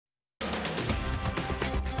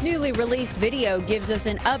Newly released video gives us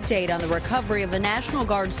an update on the recovery of a National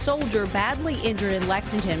Guard soldier badly injured in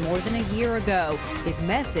Lexington more than a year ago. His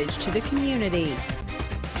message to the community.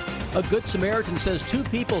 A Good Samaritan says two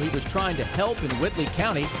people he was trying to help in Whitley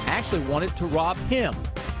County actually wanted to rob him.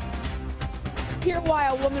 Hear why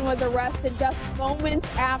a woman was arrested just moments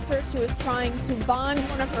after she was trying to bond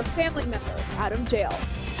one of her family members out of jail.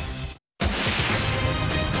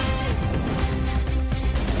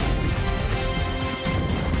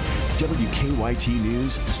 WKYT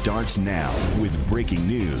News starts now with breaking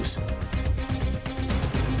news.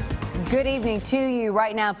 Good evening to you.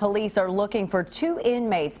 Right now, police are looking for two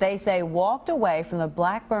inmates they say walked away from the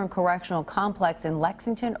Blackburn Correctional Complex in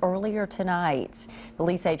Lexington earlier tonight.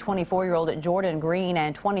 Police say 24-year-old Jordan Green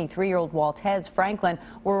and 23-year-old Waltez Franklin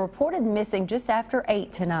were reported missing just after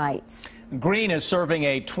 8 tonight. Green is serving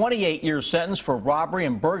a 28-year sentence for robbery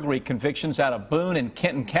and burglary convictions out of Boone and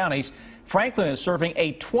Kenton counties. Franklin is serving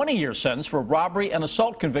a 20-year sentence for robbery and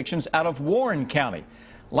assault convictions out of Warren County.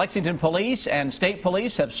 Lexington police and state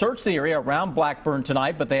police have searched the area around Blackburn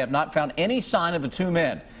tonight, but they have not found any sign of the two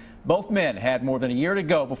men. Both men had more than a year to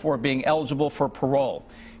go before being eligible for parole.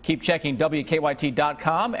 Keep checking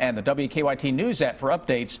WKYT.com and the WKYT News app for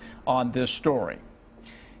updates on this story.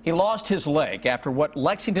 He lost his leg after what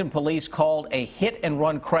Lexington police called a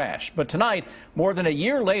hit-and-run crash. But tonight, more than a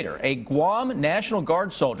year later, a Guam National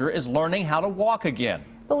Guard soldier is learning how to walk again.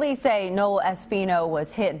 Police say Noel Espino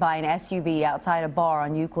was hit by an SUV outside a bar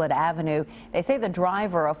on Euclid Avenue. They say the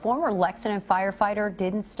driver, a former Lexington firefighter,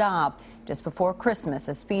 didn't stop. Just before Christmas,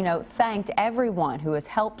 Espino thanked everyone who has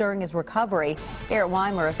helped during his recovery. Garrett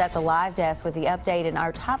Weimer is at the live desk with the update in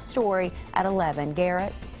our top story at 11.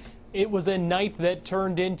 Garrett? It was a night that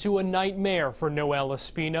turned into a nightmare for Noel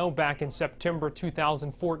Espino back in September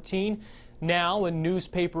 2014. Now, a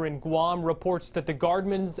newspaper in Guam reports that the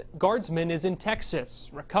guardsman is in Texas,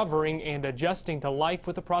 recovering and adjusting to life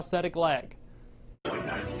with a prosthetic leg.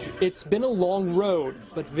 It's been a long road,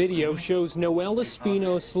 but video shows Noel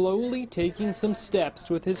Espino slowly taking some steps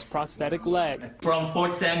with his prosthetic leg. From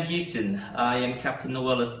Fort Sam, Houston, I am Captain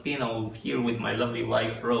Noel Espino, here with my lovely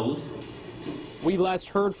wife, Rose. We last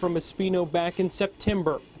heard from Espino back in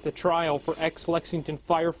September at the trial for ex-Lexington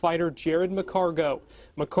firefighter Jared McCargo.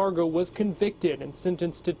 McCargo was convicted and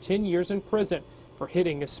sentenced to 10 years in prison for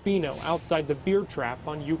hitting Espino outside the beer trap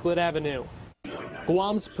on Euclid Avenue.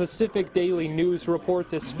 Guam's Pacific Daily News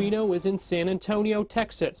reports Espino is in San Antonio,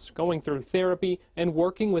 Texas, going through therapy and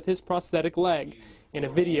working with his prosthetic leg. In a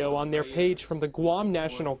video on their page from the Guam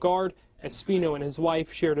National Guard, Espino and his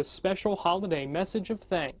wife shared a special holiday message of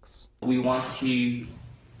thanks. We want to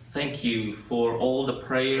thank you for all the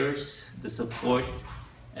prayers, the support,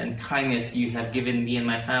 and kindness you have given me and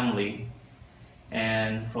my family.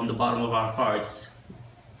 And from the bottom of our hearts,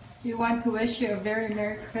 we want to wish you a very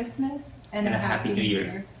Merry Christmas and a Happy New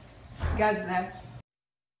Year. God bless.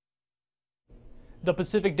 The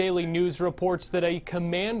Pacific Daily News reports that a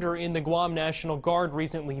commander in the Guam National Guard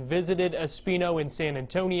recently visited Espino in San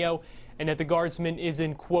Antonio and that the guardsman is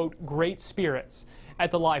in, quote, great spirits.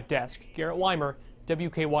 At the live desk, Garrett Weimer,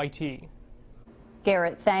 WKYT.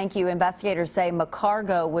 Garrett, thank you. Investigators say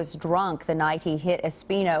McCargo was drunk the night he hit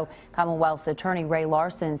Espino. Commonwealth's attorney Ray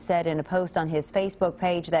Larson said in a post on his Facebook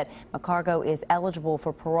page that McCargo is eligible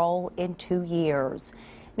for parole in 2 years.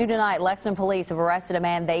 New tonight, Lexington police have arrested a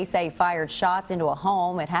man they say fired shots into a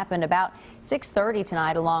home. It happened about 6:30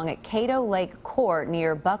 tonight along at Cato Lake Court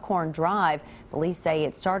near Buckhorn Drive. Police say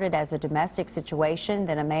it started as a domestic situation,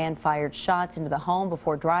 then a man fired shots into the home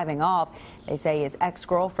before driving off. They say his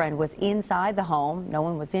ex-girlfriend was inside the home. No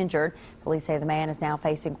one was injured. Police say the man is now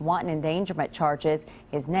facing wanton endangerment charges.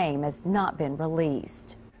 His name has not been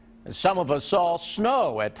released. Some of us saw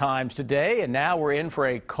snow at times today, and now we're in for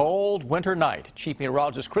a cold winter night. Chief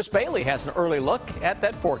Meteorologist Chris Bailey has an early look at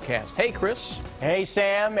that forecast. Hey, Chris. Hey,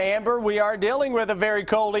 Sam, Amber, we are dealing with a very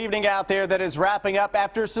cold evening out there that is wrapping up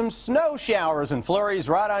after some snow showers and flurries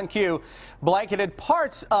right on cue. Blanketed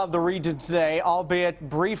parts of the region today,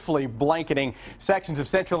 albeit briefly blanketing sections of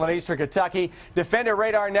central and eastern Kentucky. Defender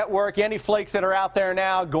radar network, any flakes that are out there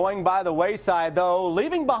now going by the wayside, though,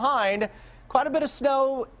 leaving behind quite a bit of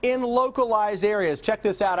snow in localized areas. Check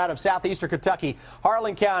this out of southeastern Kentucky,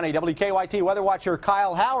 Harlan County. WKYT weather watcher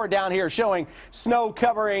Kyle Howard down here showing snow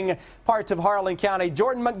covering parts of Harlan County.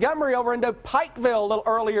 Jordan Montgomery over into Pikeville a little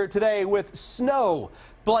earlier today with snow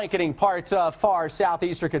blanketing parts of far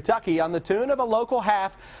southeastern Kentucky on the tune of a local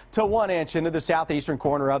 1/2 to 1 inch into the southeastern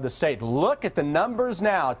corner of the state. Look at the numbers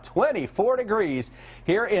now. 24 degrees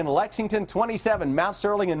here in Lexington, 27 Mount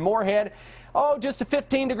Sterling and Moorhead. Oh, just a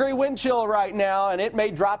 15-degree wind chill right now, and it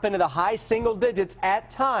may drop into the high single digits at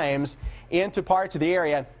times into parts of the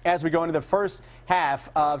area as we go into the first half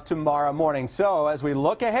of tomorrow morning. So as we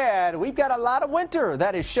look ahead, we've got a lot of winter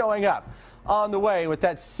that is showing up on the way with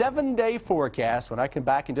that 7-day forecast. When I come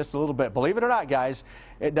back in just a little bit, believe it or not, guys,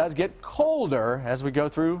 it does get colder as we go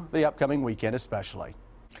through the upcoming weekend especially.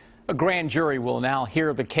 A grand jury will now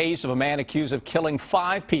hear the case of a man accused of killing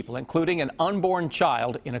 5 people, including an unborn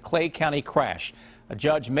child, in a Clay County crash. A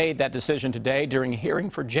judge made that decision today during a hearing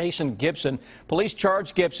for Jason Gibson. Police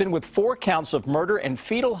charged Gibson with 4 counts of murder and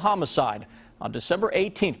fetal homicide. On December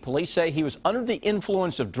 18th, police say he was under the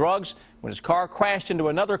influence of drugs when his car crashed into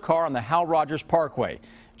another car on the Hal Rogers Parkway.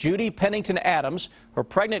 Judy Pennington Adams, her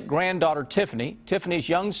pregnant granddaughter Tiffany, Tiffany's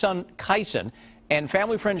young son Kyson, and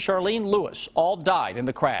family friend Charlene Lewis all died in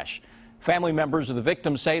the crash. Family members of the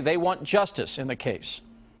victims say they want justice in the case.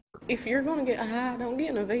 If you're going to get high, don't get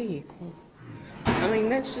in a vehicle. I mean,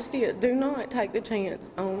 that's just it. Do not take the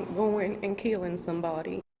chance on going and killing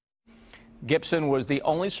somebody. Gibson was the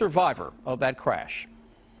only survivor of that crash.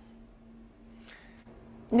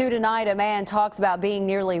 New tonight, a man talks about being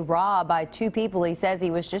nearly robbed by 2 people he says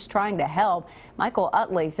he was just trying to help. Michael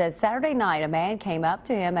Utley says Saturday night a man came up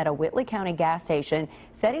to him at a Whitley County gas station,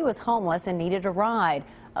 said he was homeless and needed a ride.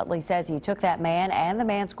 Utley says he took that man and the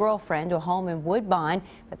man's girlfriend to a home in Woodbine,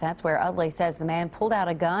 but that's where Utley says the man pulled out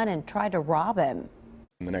a gun and tried to rob him.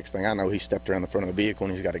 And the next thing I know, he stepped around the front of the vehicle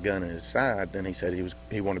and he's got a gun in his side, and he said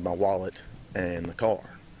he wanted my wallet and the car.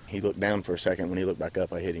 He looked down for a second. When he looked back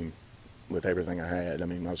up, I hit him with everything I had. I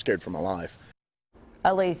mean, I was scared for my life.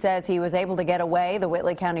 Utley says he was able to get away. The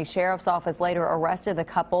Whitley County Sheriff's Office later arrested the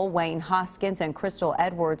couple, Wayne Hoskins and Crystal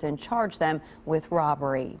Edwards, and charged them with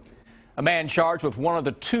robbery. A man charged with one of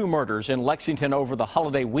the 2 murders in Lexington over the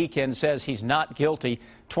holiday weekend says he's not guilty.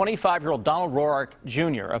 25-year-old Donald Roark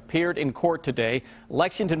Jr. appeared in court today.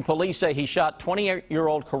 Lexington police say he shot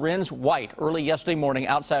 28-year-old Corinne White early yesterday morning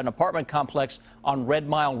outside an apartment complex on Red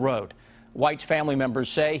Mile Road. White's family members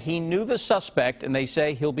say he knew the suspect, and they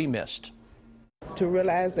say he'll be missed. To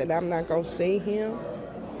realize that I'm not going to see him,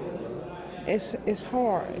 it's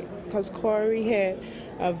hard, because Corey had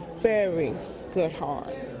a very good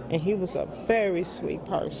heart, and he was a very sweet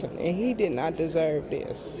person, and he did not deserve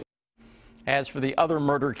this. As for the other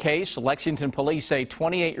murder case, Lexington police say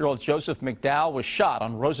 28-year-old Joseph McDowell was shot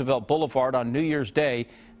on Roosevelt Boulevard on New Year's Day.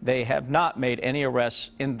 They have not made any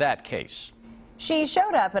arrests in that case. She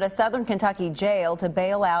showed up at a southern Kentucky jail to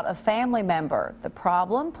bail out a family member. The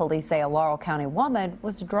problem, police say a Laurel County woman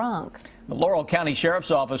was drunk. The Laurel County Sheriff's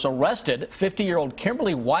Office arrested 50-year-old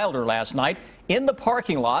Kimberly Wilder last night in the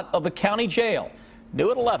parking lot of the county jail. New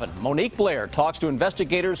at 11, Monique Blair talks to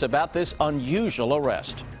investigators about this unusual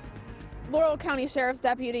arrest. Laurel County Sheriff's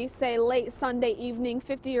deputies say late Sunday evening,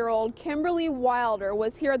 50-year-old Kimberly Wilder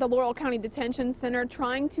was here at the Laurel County Detention Center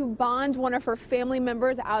trying to bond one of her family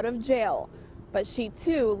members out of jail. But she,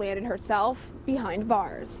 too, landed herself behind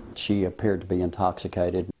bars. She appeared to be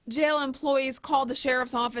intoxicated. Jail employees called the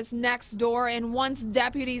sheriff's office next door, and once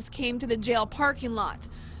deputies came to the jail parking lot,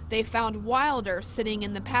 they found Wilder sitting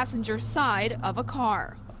in the passenger side of a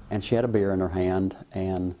car. And she had a beer in her hand,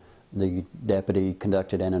 and the deputy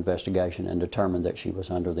conducted an investigation and determined that she was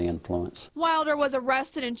under the influence. Wilder was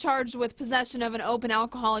arrested and charged with possession of an open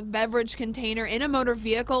alcoholic beverage container in a motor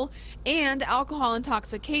vehicle and alcohol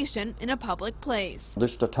intoxication in a public place.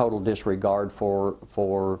 Just a total disregard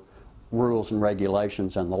for rules and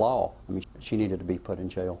regulations and the law. I mean, she needed to be put in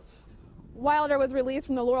jail. Wilder was released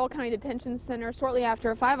from the Laurel County Detention Center shortly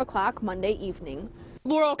after 5 o'clock Monday evening.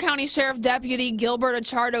 Laurel County Sheriff Deputy Gilbert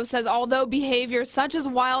Achardo says although behavior such as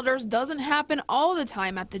Wilder's doesn't happen all the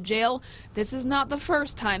time at the jail, this is not the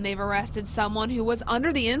first time they've arrested someone who was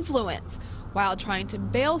under the influence while trying to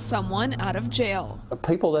bail someone out of jail.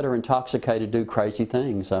 People that are intoxicated do crazy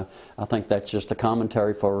things. I think that's just a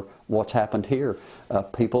commentary for what's happened here.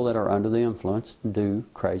 People that are under the influence do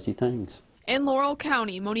crazy things. In Laurel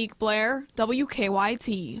County, Monique Blair,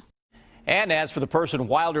 WKYT. And as for the person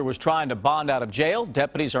Wilder was trying to bond out of jail,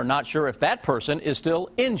 deputies are not sure if that person is still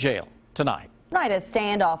in jail tonight. Tonight, a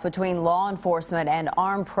standoff between law enforcement and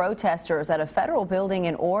armed protesters at a federal building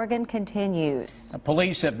in Oregon continues.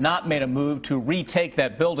 Police have not made a move to retake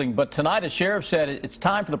that building, but tonight a sheriff said it's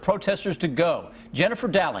time for the protesters to go. Jennifer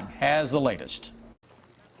Dowling has the latest.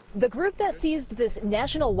 The group that seized this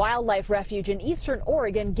National Wildlife Refuge in eastern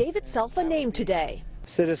Oregon gave itself a name today.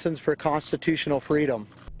 Citizens for Constitutional Freedom.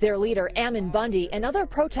 Their leader, Ammon Bundy, and other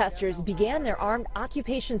protesters began their armed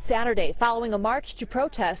occupation Saturday following a march to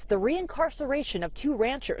protest the reincarceration of two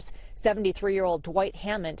ranchers, 73-year-old Dwight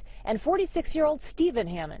Hammond and 46-year-old Stephen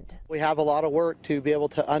Hammond. We have a lot of work to be able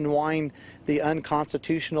to unwind the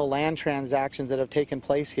unconstitutional land transactions that have taken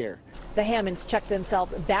place here. The Hammonds checked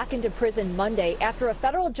themselves back into prison Monday after a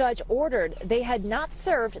federal judge ordered they had not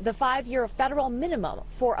served the 5-year federal minimum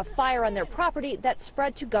for a fire on their property that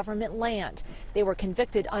spread to government land. They were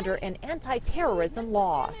convicted under an anti-terrorism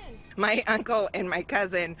law. My uncle and my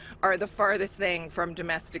cousin are the farthest thing from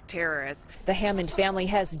domestic terrorists. The Hammond family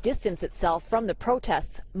has distanced itself from the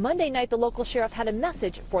protests. Monday night, the local sheriff had a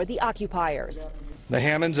message for the occupiers. The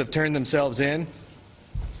Hammonds have turned themselves in.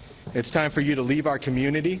 It's time for you to leave our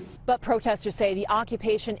community. But protesters say the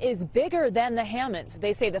occupation is bigger than the Hammonds.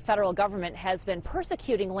 They say the federal government has been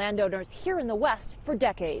persecuting landowners here in the West for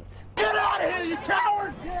decades. Get out of here, you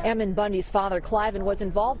coward! Ammon Bundy's father, Cliven, was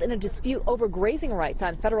involved in a dispute over grazing rights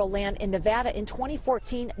on federal land in Nevada in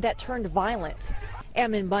 2014 that turned violent.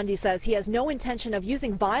 Ammon Bundy says he has no intention of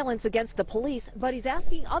using violence against the police, but he's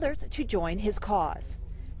asking others to join his cause.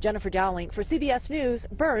 Jennifer Dowling for CBS News,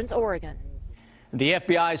 Burns, Oregon. The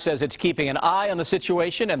FBI says it's keeping an eye on the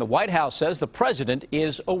situation, and the White House says the president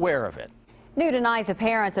is aware of it. New tonight, the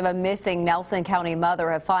parents of a missing Nelson County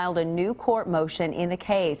mother have filed a new court motion in the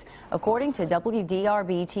case. According to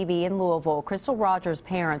WDRB-TV in Louisville, Crystal Rogers'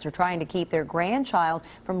 parents are trying to keep their grandchild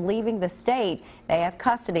from leaving the state. They have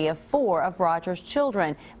custody of 4 of Rogers'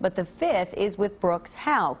 children, but the 5th is with Brooks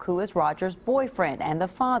Houck, who is Rogers' boyfriend and the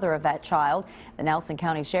father of that child. The Nelson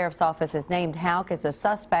County Sheriff's Office has named Houck as a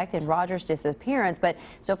suspect in Rogers' disappearance, but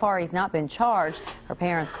so far he's not been charged. Her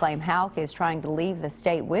parents claim Houck is trying to leave the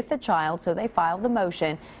state with the child, so they filed the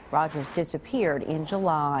motion. Rogers disappeared in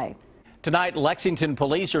July. Tonight, Lexington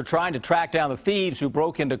police are trying to track down the thieves who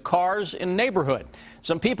broke into cars in a neighborhood.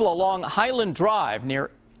 Some people along Highland Drive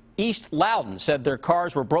near East Loudon said their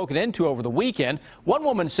cars were broken into over the weekend. One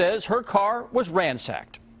woman says her car was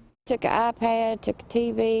ransacked. Took an iPad, took a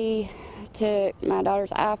TV, took my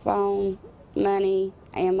daughter's iPhone, money,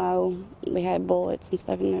 ammo. We had bullets and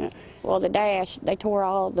stuff in it. Well, the dash, they tore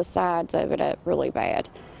all the sides of it up really bad.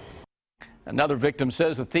 Another victim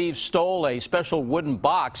says the thieves stole a special wooden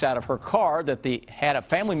box out of her car that they had a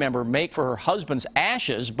family member make for her husband's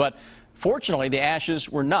ashes, but fortunately the ashes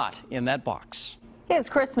were not in that box. His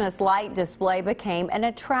Christmas light display became an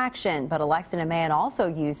attraction, but a Lexington man also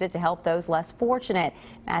used it to help those less fortunate.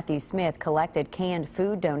 Matthew Smith collected canned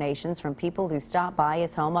food donations from people who stopped by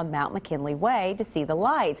his home on Mount McKinley Way to see the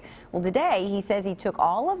lights. Well, today he says he took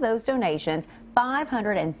all of those donations,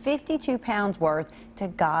 552 pounds worth, to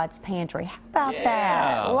God's Pantry. How about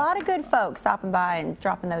that? A lot of good folks stopping by and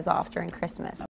dropping those off during Christmas.